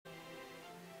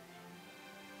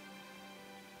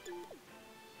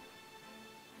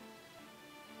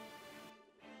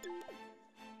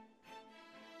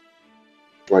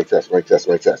Rank test. All right,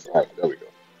 there we go.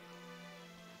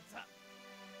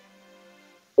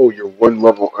 Oh, you're one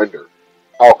level under.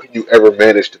 How can you ever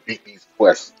manage to beat these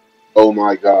quests? Oh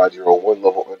my God, you're on one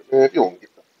level under. Man, if you don't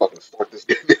get the fucking start this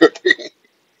damn thing,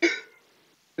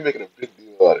 you're making a big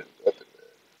deal out of nothing, man.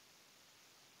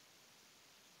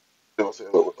 You know what I'm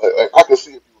saying? Look, I can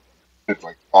see if you were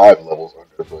like 5 levels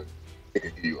under, but they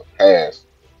could give you a pass,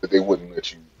 but they wouldn't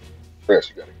let you press.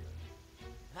 You gotta get.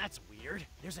 That's weird.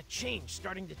 There's a change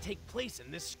starting to take place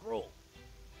in this scroll.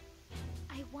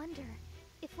 I wonder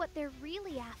if what they're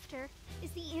really after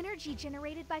is the energy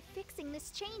generated by fixing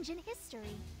this change in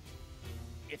history.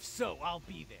 If so, I'll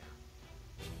be there.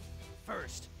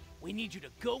 First, we need you to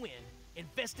go in,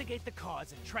 investigate the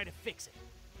cause, and try to fix it.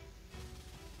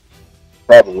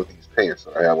 Problem with these pants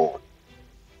that I have on.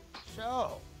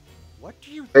 So, what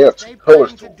do you They have think they two colors plan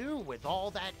to to them. do with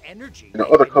all that energy And the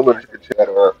they've other been colors you gathering? can chat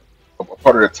are a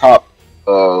part of the top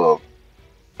of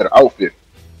an outfit.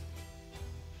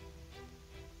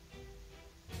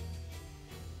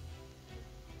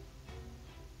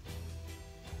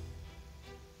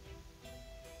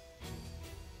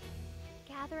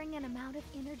 Gathering an amount of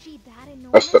energy that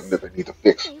That's something enormous, that they need to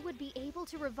fix. they would be able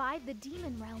to revive the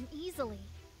demon realm easily.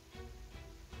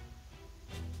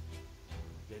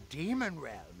 The demon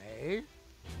realm, eh?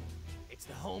 It's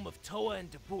the home of Toa and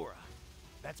Dabura.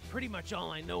 That's pretty much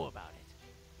all I know about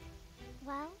it.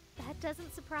 Well, that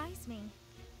doesn't surprise me.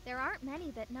 There aren't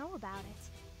many that know about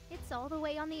it. It's all the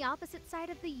way on the opposite side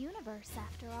of the universe,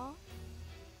 after all.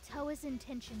 Toa's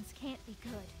intentions can't be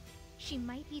good. She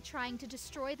might be trying to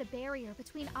destroy the barrier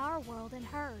between our world and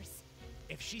hers.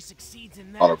 If she succeeds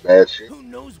in A lot that, of bad shit. who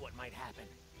knows what might happen?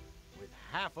 With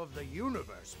half of the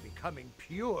universe becoming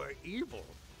pure evil,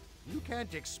 you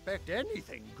can't expect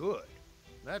anything good.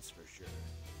 That's for sure.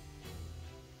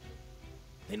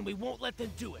 Then we won't let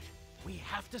them do it. We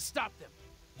have to stop them,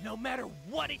 no matter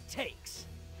what it takes.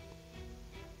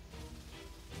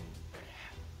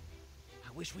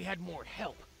 I wish we had more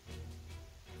help.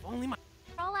 If only my...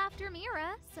 We're all after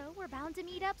Mira, so we're bound to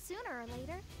meet up sooner or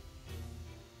later.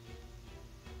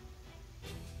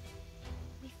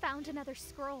 We found another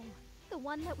scroll. The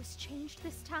one that was changed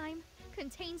this time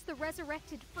contains the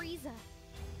resurrected Frieza.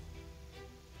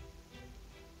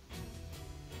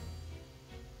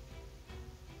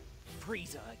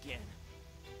 Frieza again.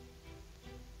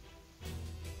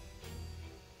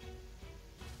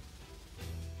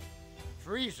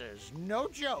 Frieza's no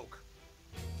joke.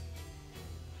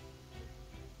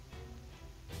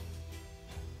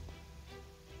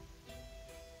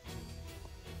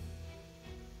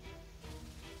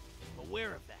 I'm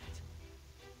aware of that.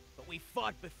 But we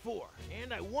fought before,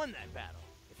 and I won that battle,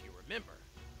 if you remember.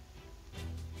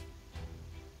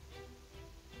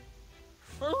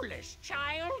 Foolish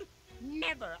child!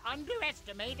 Never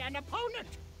underestimate an opponent!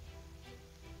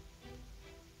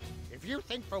 If you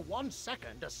think for 1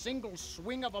 second a single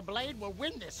swing of a blade will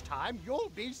win this time,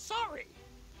 you'll be sorry.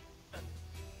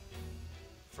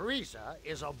 Frieza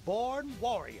is a born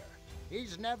warrior.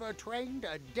 He's never trained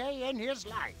a day in his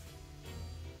life.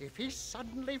 If he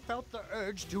suddenly felt the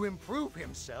urge to improve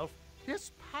himself,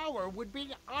 his power would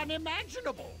be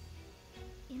unimaginable.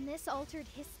 In this altered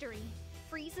history,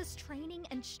 Frieza's training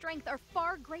and strength are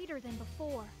far greater than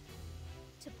before.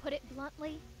 To put it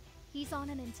bluntly, he's on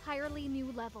an entirely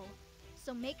new level,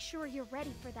 so make sure you're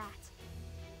ready for that.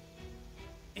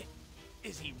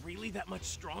 Is he really that much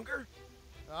stronger?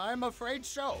 I'm afraid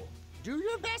so. Do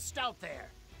your best out there.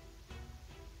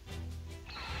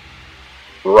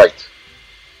 Right.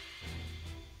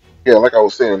 Yeah, like I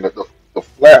was saying, the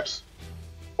flaps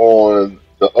on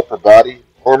the upper body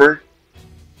armor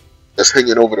that's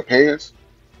hanging over the pants,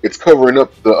 it's covering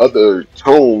up the other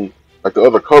tone, like the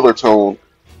other color tone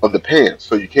of the pants,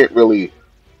 so you can't really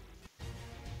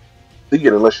see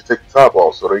it unless you take the top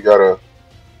off. So they gotta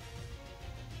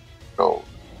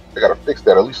fix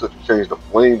that. At least if you change the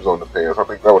flames on the pants, I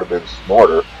think that would have been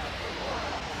smarter.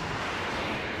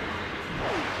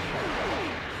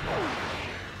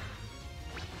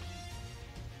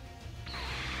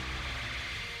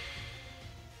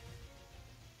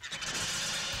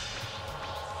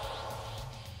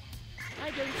 I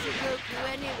don't see Goku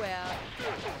anywhere. I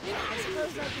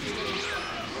suppose I can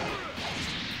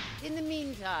stay. In the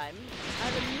meantime,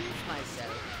 I'll amuse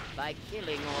myself by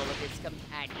killing all of his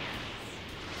companions.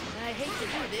 I hate to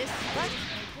do this, but I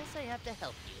guess I have to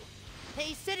help you.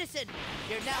 Hey, citizen!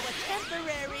 You're now a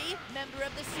temporary member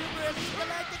of the Super Elite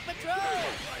Galactic Patrol!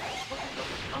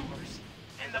 Numbers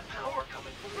and the power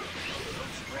coming from the field is so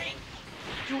strange.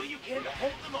 Do what you can to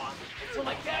hold them off until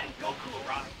my dad and Goku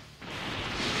arrive.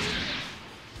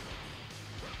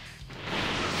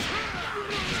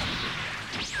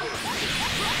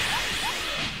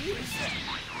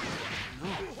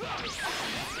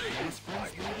 best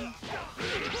friends, maybe?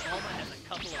 Alma has a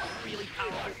couple of really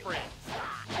powerful friends.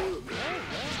 Well.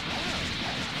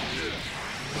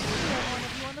 One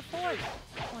of you on the force.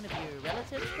 One of your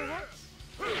relatives, perhaps?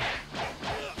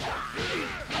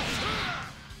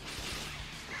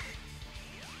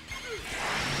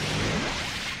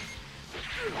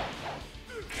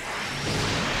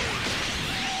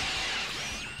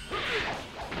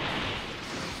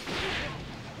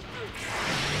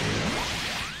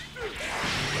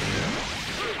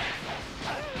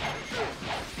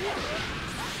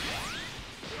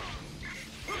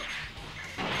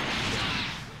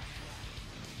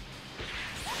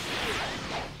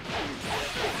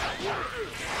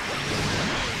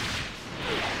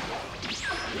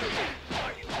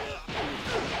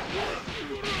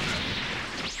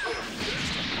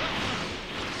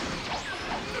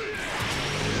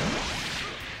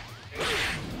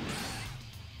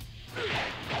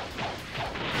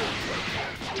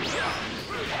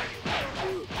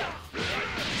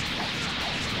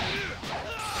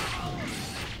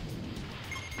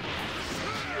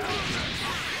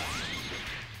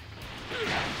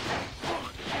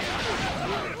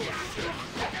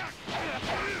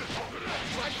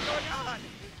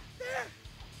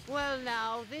 Well,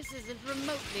 now, this isn't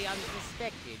remotely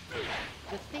unsuspected.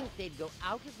 To think they'd go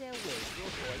out of their way to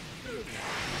avoid killing them.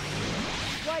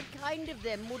 What kind of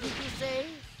them, wouldn't you say?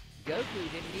 Goku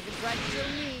didn't even try to kill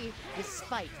me,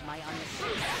 despite my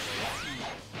honesty.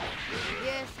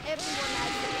 Yes, everyone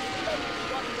has such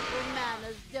wonderful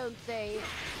manners, don't they?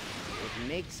 It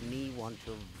makes me want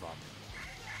to vomit.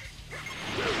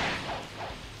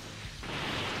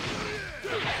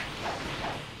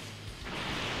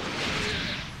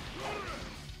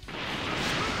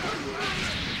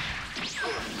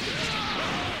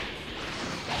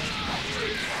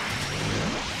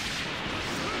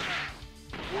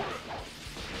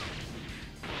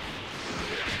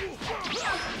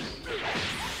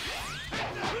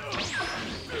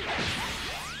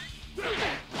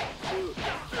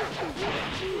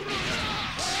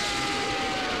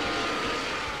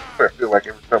 I feel like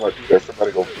every time I do that,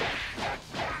 somebody goes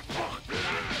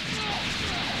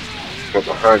from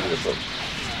behind me or something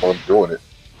while I'm doing it.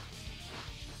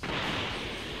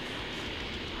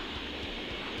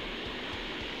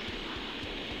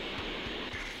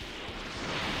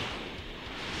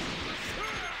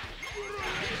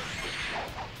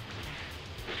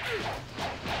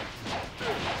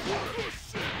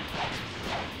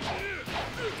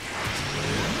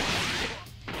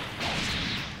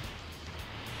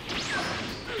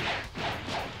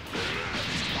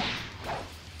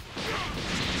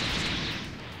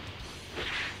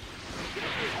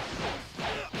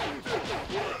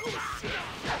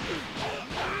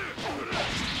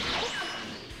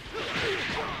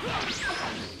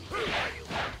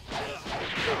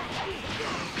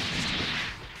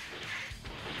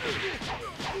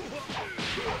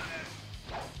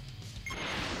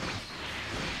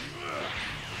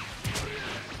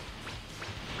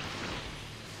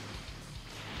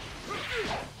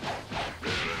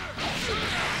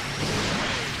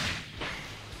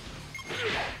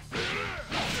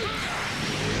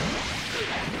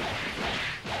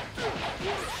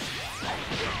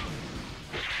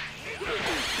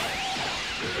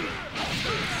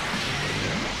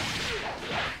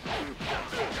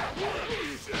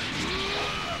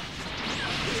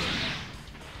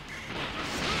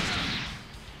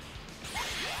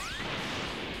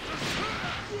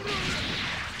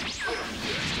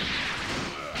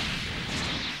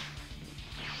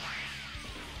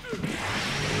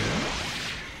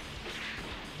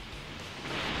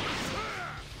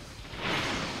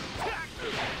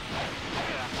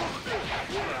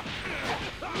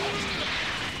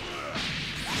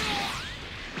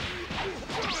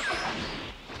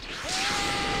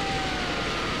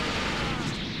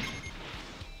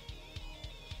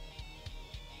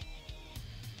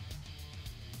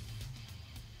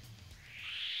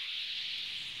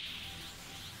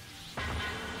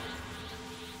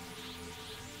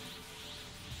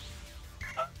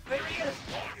 There he is!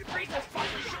 Frieza's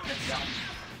finally shown himself!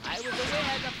 I was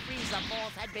aware the Frieza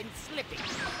Force had been slipping,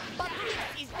 but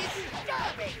this is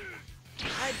disturbing!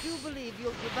 I do believe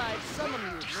you'll provide some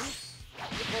amusement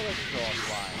for a short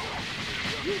while.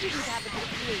 You didn't happen to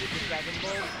create the Dragon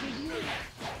Ball, did you?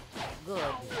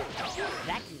 Good.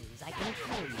 That means I can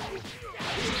kill you.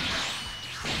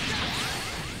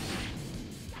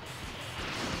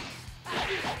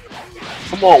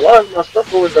 Come on, why is my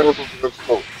stuff going down so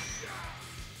slow?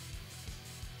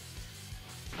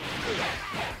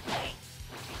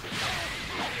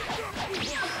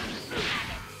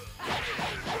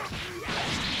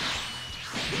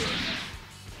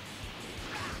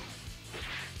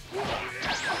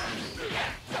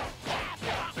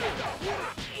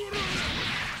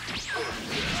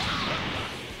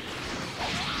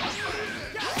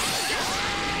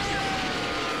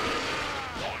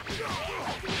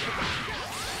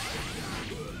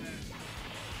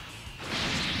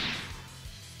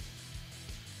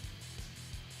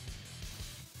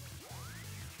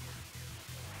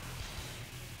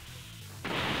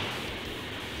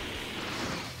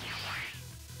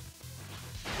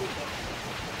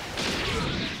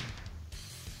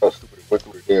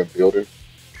 damn building.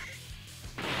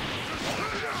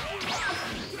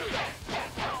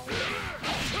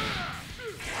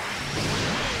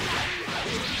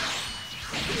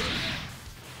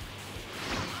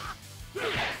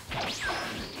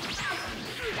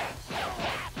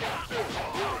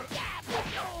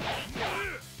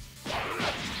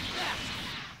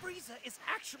 Frieza is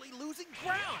actually losing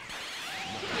ground.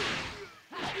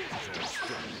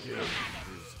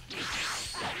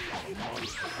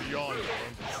 Beyond our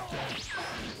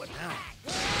understanding. What now?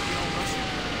 Yeah,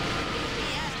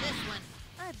 this one.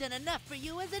 I've done enough for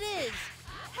you as it is.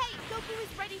 Hey, Goku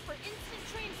is ready for instant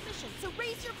transmission, so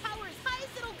raise your power as high as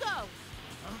it'll go.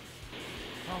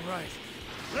 All right,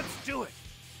 let's do it.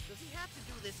 Does he have to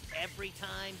do this every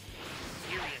time?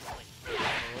 Seriously.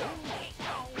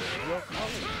 You're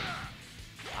calling.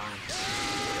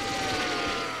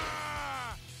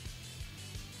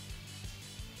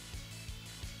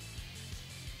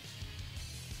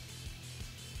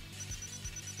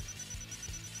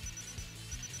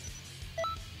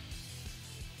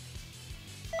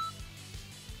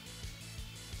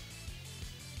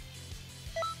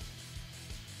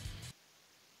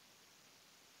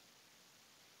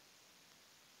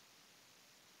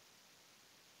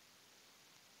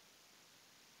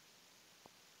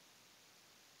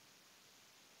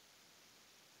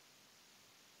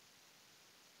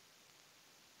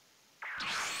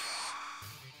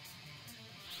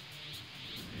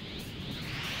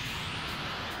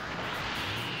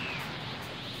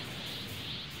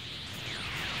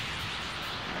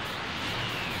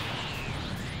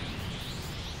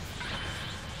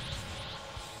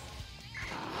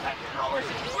 That power's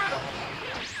incredible.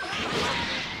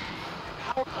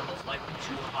 Power levels might be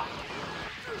too high.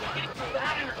 Getting through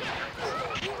that energy.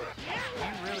 He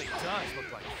really does look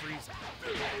like Frieza.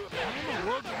 How in the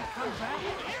world did he come back?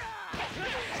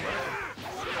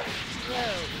 So,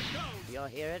 you're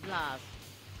here at last.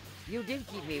 You did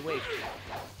keep me waiting.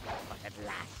 But at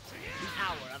last, the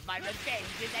hour of my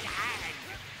revenge is at hand.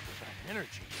 That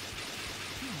energy.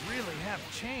 You really have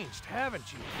changed,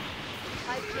 haven't you?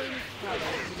 I changed colors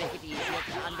to make it easier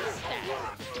to understand.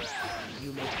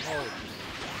 You may call me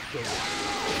Goku.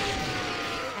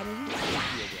 And you should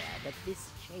be aware that this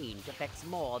change affects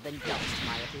more than just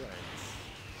my appearance.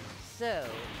 So,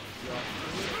 you're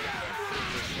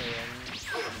saying...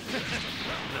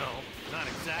 No, not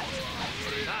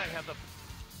exactly. I have the...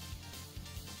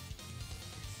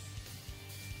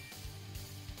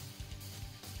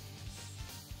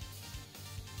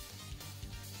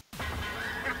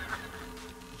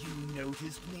 You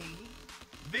noticed me?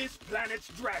 This planet's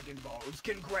Dragon Balls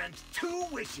can grant 2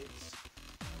 wishes.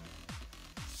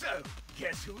 So,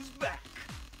 guess who's back?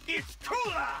 It's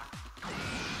Cooler!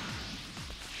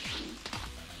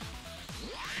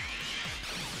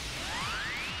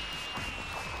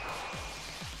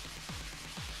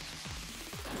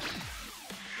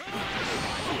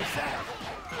 Who's that?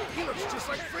 He looks just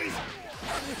like Frieza.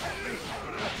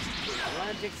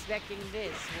 Weren't expecting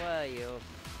this, were you?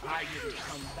 I didn't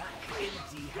come back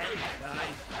empty-handed,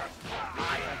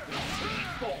 I have been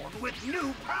reborn with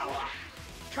new power!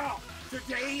 Come,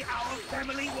 today our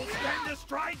family will stand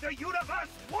astride the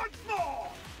universe once more!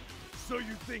 So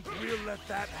you think we'll let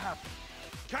that happen?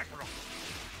 Kakarot,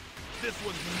 this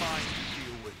one's mine to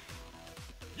deal with.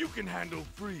 You can handle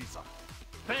Frieza.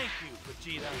 Thank you,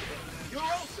 Vegeta.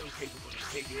 You're also capable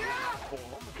of taking on that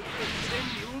form, then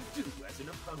you'll do as an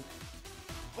opponent.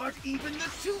 But even the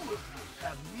 2 of you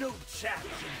have no chance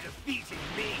of defeating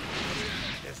me.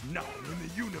 There's nothing in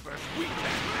the universe we can't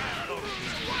handle.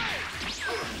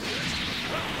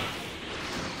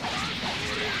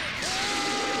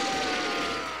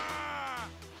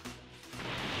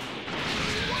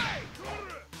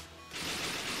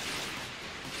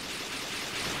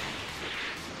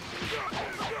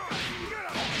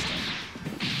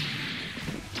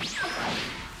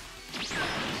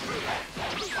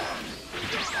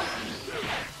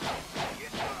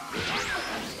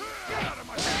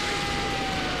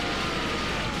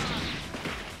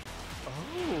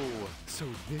 Oh, so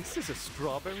this is a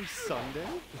strawberry sundae?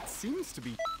 It seems to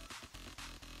be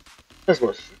That's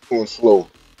my shit going slow.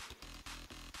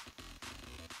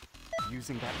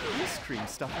 using that ice cream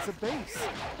stuff as a base.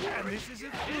 And this is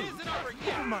a fruit.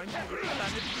 It reminds me of a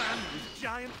planet man with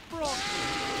giant frog legs.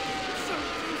 It's so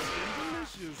juicy and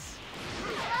delicious.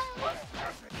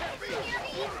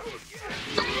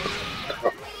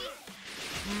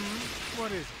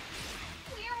 What is it?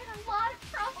 We are in a lot of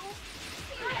trouble.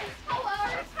 Here and Toa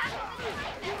are attacking the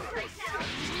Titaness right now.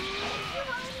 You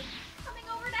mind coming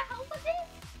over to help a bit?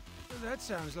 That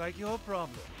sounds like your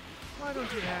problem. Why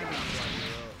don't you handle it on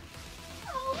your own?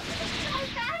 Oh, it's so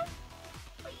fast.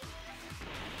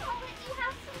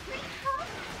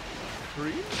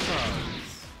 Cream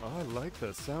puffs. I like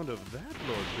the sound of that,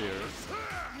 Lord Beerus.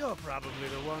 You're probably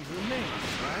the one who made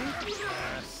it, right?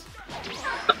 Yes.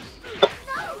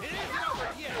 No! It isn't over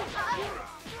yet!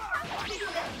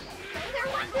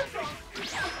 They're wonderful!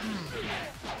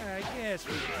 I guess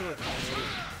we could.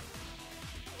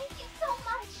 Thank you so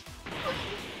much!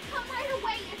 Please, come right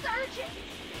away, it's urgent!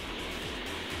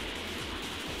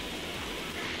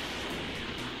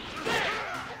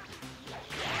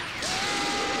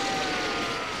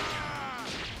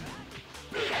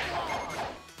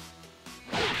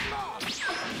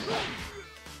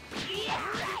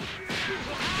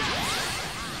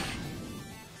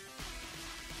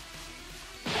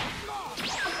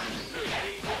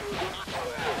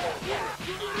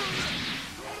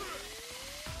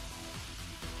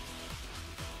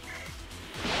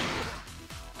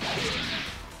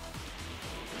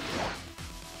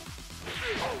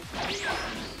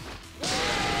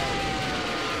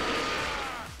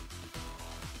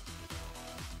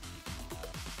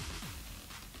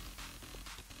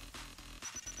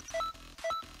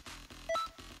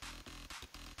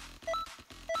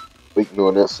 Waiting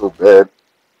on that so bad.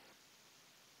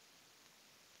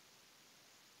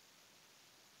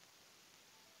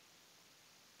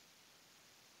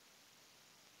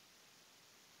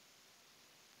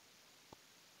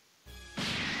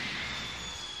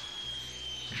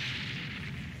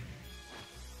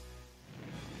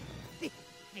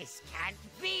 This can't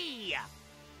be!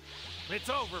 It's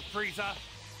over, Frieza.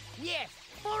 Yes,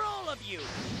 for all of you!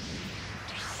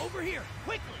 Over here,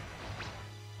 quickly!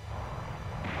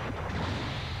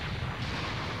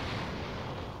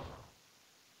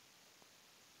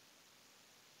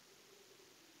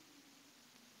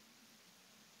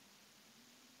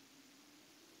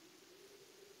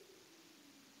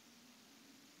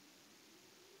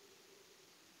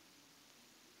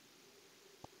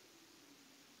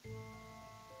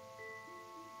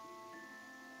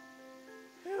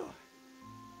 Phew.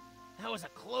 That was a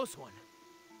close one.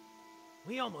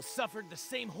 We almost suffered the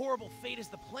same horrible fate as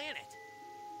the planet.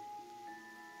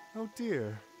 Oh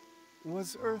dear.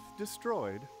 Was Earth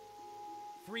destroyed?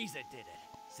 Frieza did it,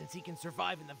 since he can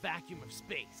survive in the vacuum of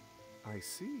space. I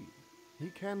see. He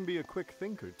can be a quick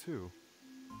thinker, too.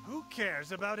 Who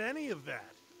cares about any of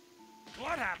that?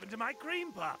 What happened to my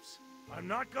cream puffs? I'm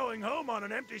not going home on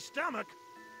an empty stomach.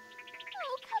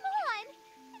 Oh, come on!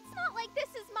 It's not like this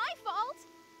is my fault!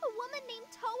 A woman named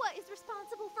Toa is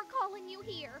responsible for calling you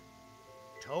here.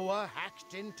 Toa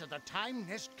hacked into the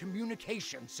Time-Nest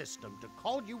communication system to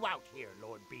call you out here,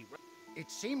 Lord Beerus. It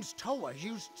seems Toa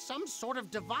used some sort of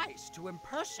device to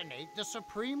impersonate the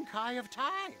Supreme Kai of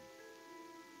Time.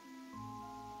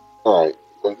 Alright,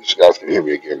 well, at least you guys can hear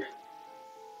me again.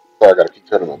 Sorry, I gotta keep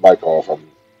turning my mic off. I'm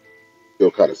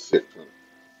still kind of sick, trying to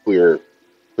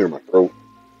clear my throat.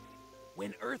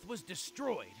 When Earth was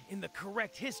destroyed in the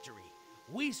correct history,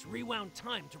 Whis rewound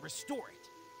time to restore it.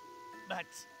 But,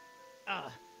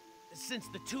 since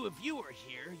the two of you are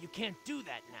here, you can't do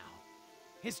that now.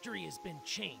 History has been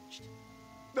changed.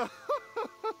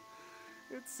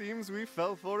 It seems we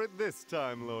fell for it this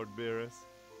time, Lord Beerus.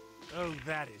 Oh,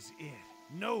 that is it.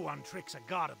 No one tricks a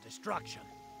god of destruction.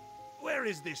 Where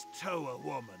is this Toa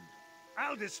woman?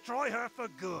 I'll destroy her for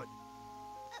good.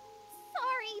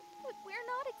 Sorry, but we're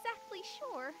not exactly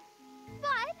sure.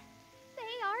 But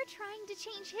they are trying to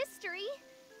change history.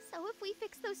 So if we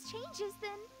fix those changes,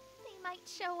 then they might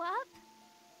show up.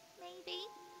 Maybe.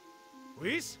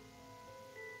 Whis?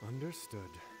 Understood.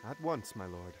 At once, my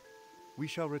lord. We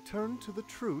shall return to the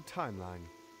true timeline.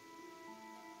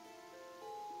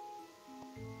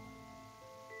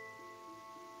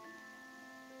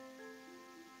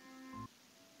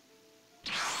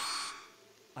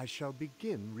 I shall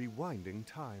begin rewinding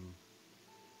time.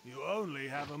 You only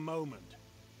have a moment.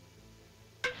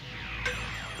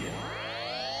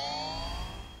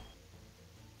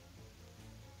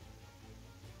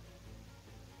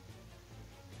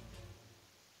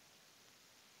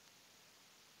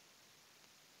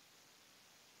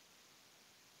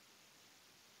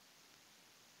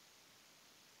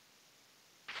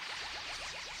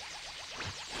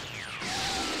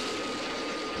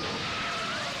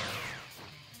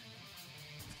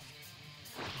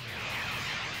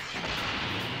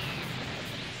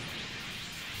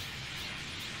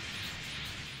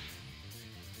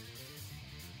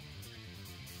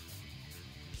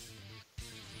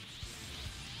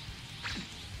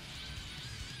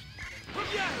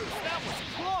 That was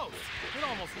close! It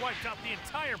almost wiped out the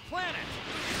entire planet!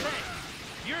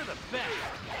 Thanks! You're the best!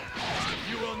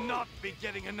 You will not be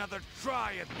getting another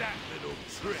try at that little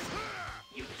trick.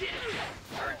 You did it!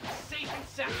 Earth is safe and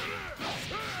sound!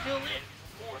 Still is!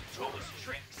 more of Toma's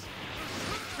tricks.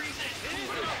 Frieza and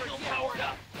Cooler are still powered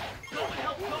up. Go and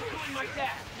help Goku and my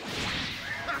dad.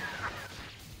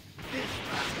 This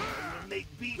time, when they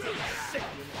beat him sick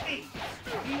with AIDS,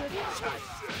 he had choice.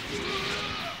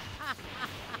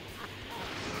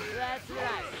 That's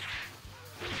right.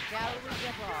 Shall we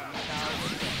get on with our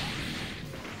mission?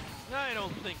 I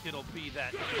don't think it'll be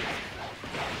that easy.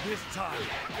 This time,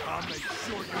 I'll make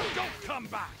sure you don't come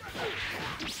back.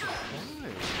 Why?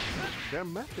 Their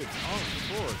methods are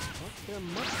forced, but they're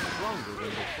much stronger than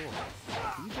before.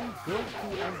 Even Goku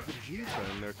and Vegeta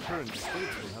in their current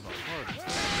state will have a hard time.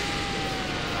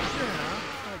 Yeah,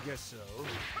 I guess so.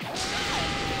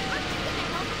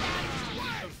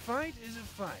 A fight is a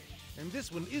fight, and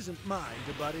this one isn't mine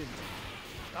to butt into.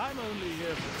 I'm only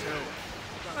here for Toa.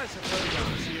 I suppose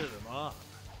I'll cheer them on.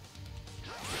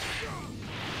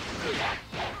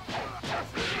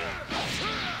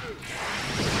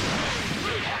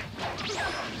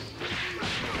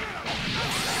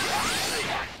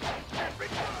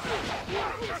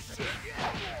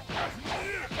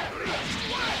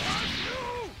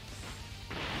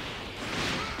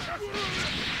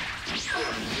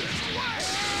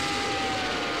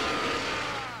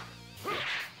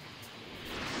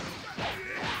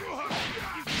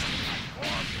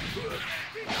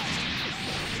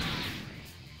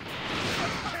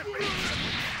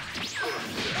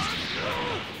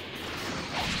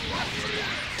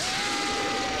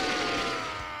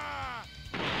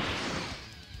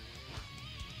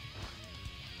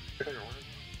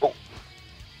 Oh.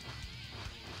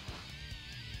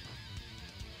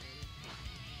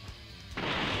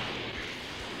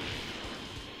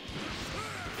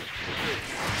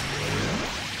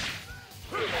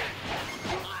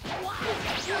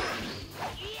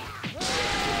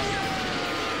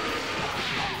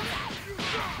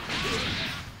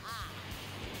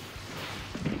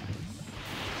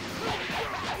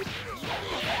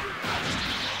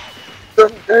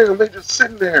 Damn, they just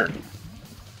sitting there.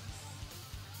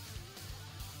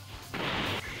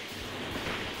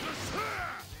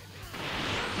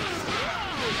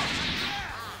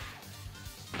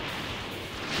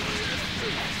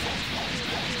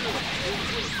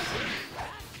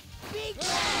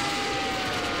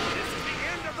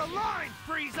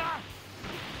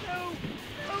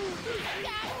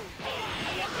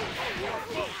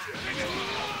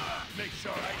 Make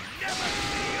sure I never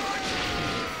see you again!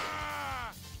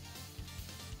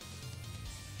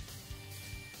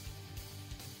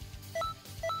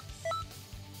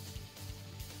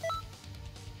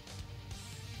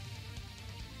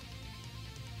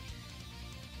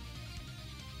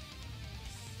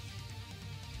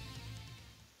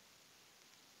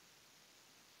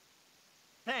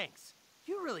 Thanks.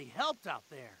 You really helped out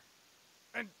there.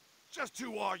 And just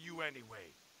who are you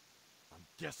anyway? I'm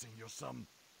guessing you're some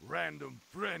random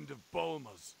friend of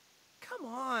Bulma's. Come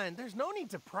on, there's no need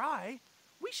to pry.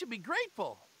 We should be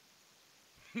grateful.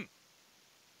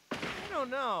 I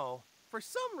don't know. For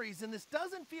some reason, this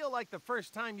doesn't feel like the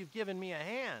first time you've given me a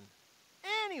hand.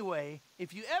 Anyway,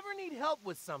 if you ever need help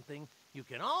with something, you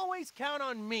can always count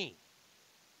on me.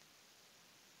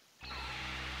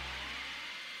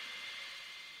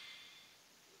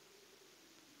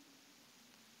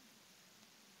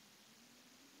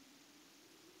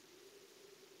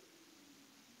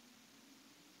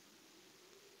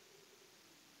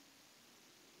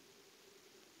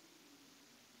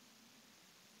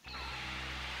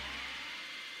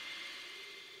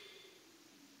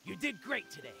 You did great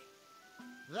today.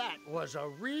 That was a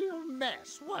real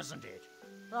mess, wasn't it?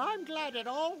 I'm glad it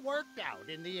all worked out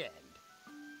in the end.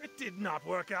 It did not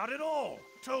work out at all.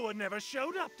 Toa never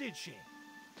showed up, did she?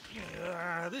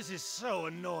 This is so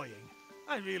annoying.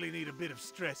 I really need a bit of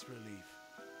stress relief.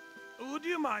 Would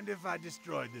you mind if I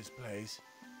destroyed this place?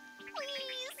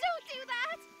 Please don't do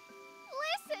that!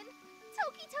 Listen!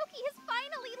 Toki Toki has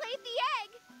finally laid the egg!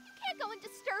 You can't go and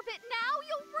disturb it now!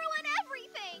 You'll ruin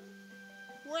everything!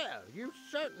 Well, you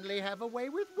certainly have a way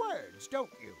with words, don't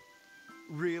you?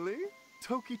 Really?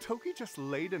 Toki Toki just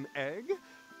laid an egg?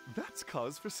 That's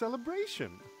cause for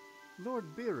celebration.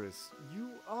 Lord Beerus, you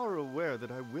are aware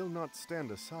that I will not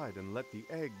stand aside and let the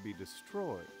egg be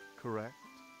destroyed, correct?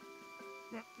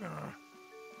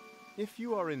 If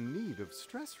you are in need of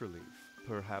stress relief,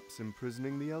 perhaps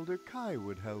imprisoning the Elder Kai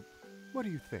would help. What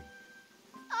do you think?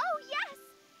 Oh, yes!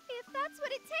 If that's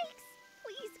what it takes,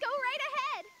 please go right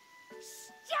ahead!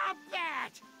 Stop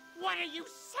that! What are you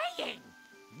saying?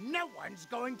 No one's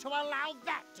going to allow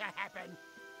that to happen.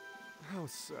 How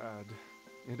sad.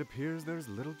 It appears there's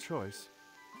little choice.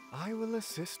 I will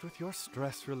assist with your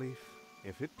stress relief,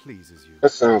 if it pleases you.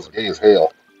 That sounds gay as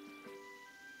hell.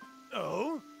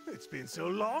 Oh, it's been so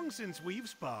long since we've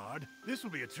sparred. This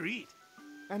will be a treat.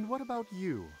 And what about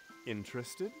you?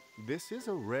 Interested? This is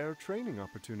a rare training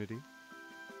opportunity.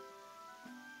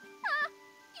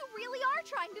 You really are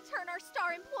trying to turn our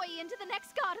star employee into the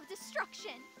next god of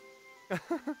destruction.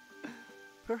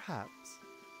 Perhaps.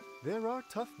 There are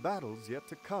tough battles yet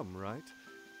to come, right?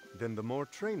 Then the more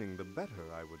training, the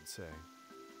better, I would say.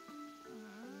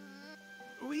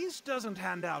 Whis doesn't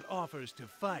hand out offers to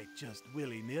fight just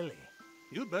willy-nilly.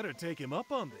 You'd better take him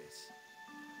up on this.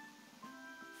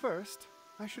 First,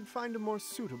 I should find a more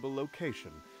suitable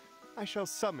location. I shall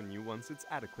summon you once it's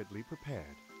adequately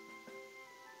prepared.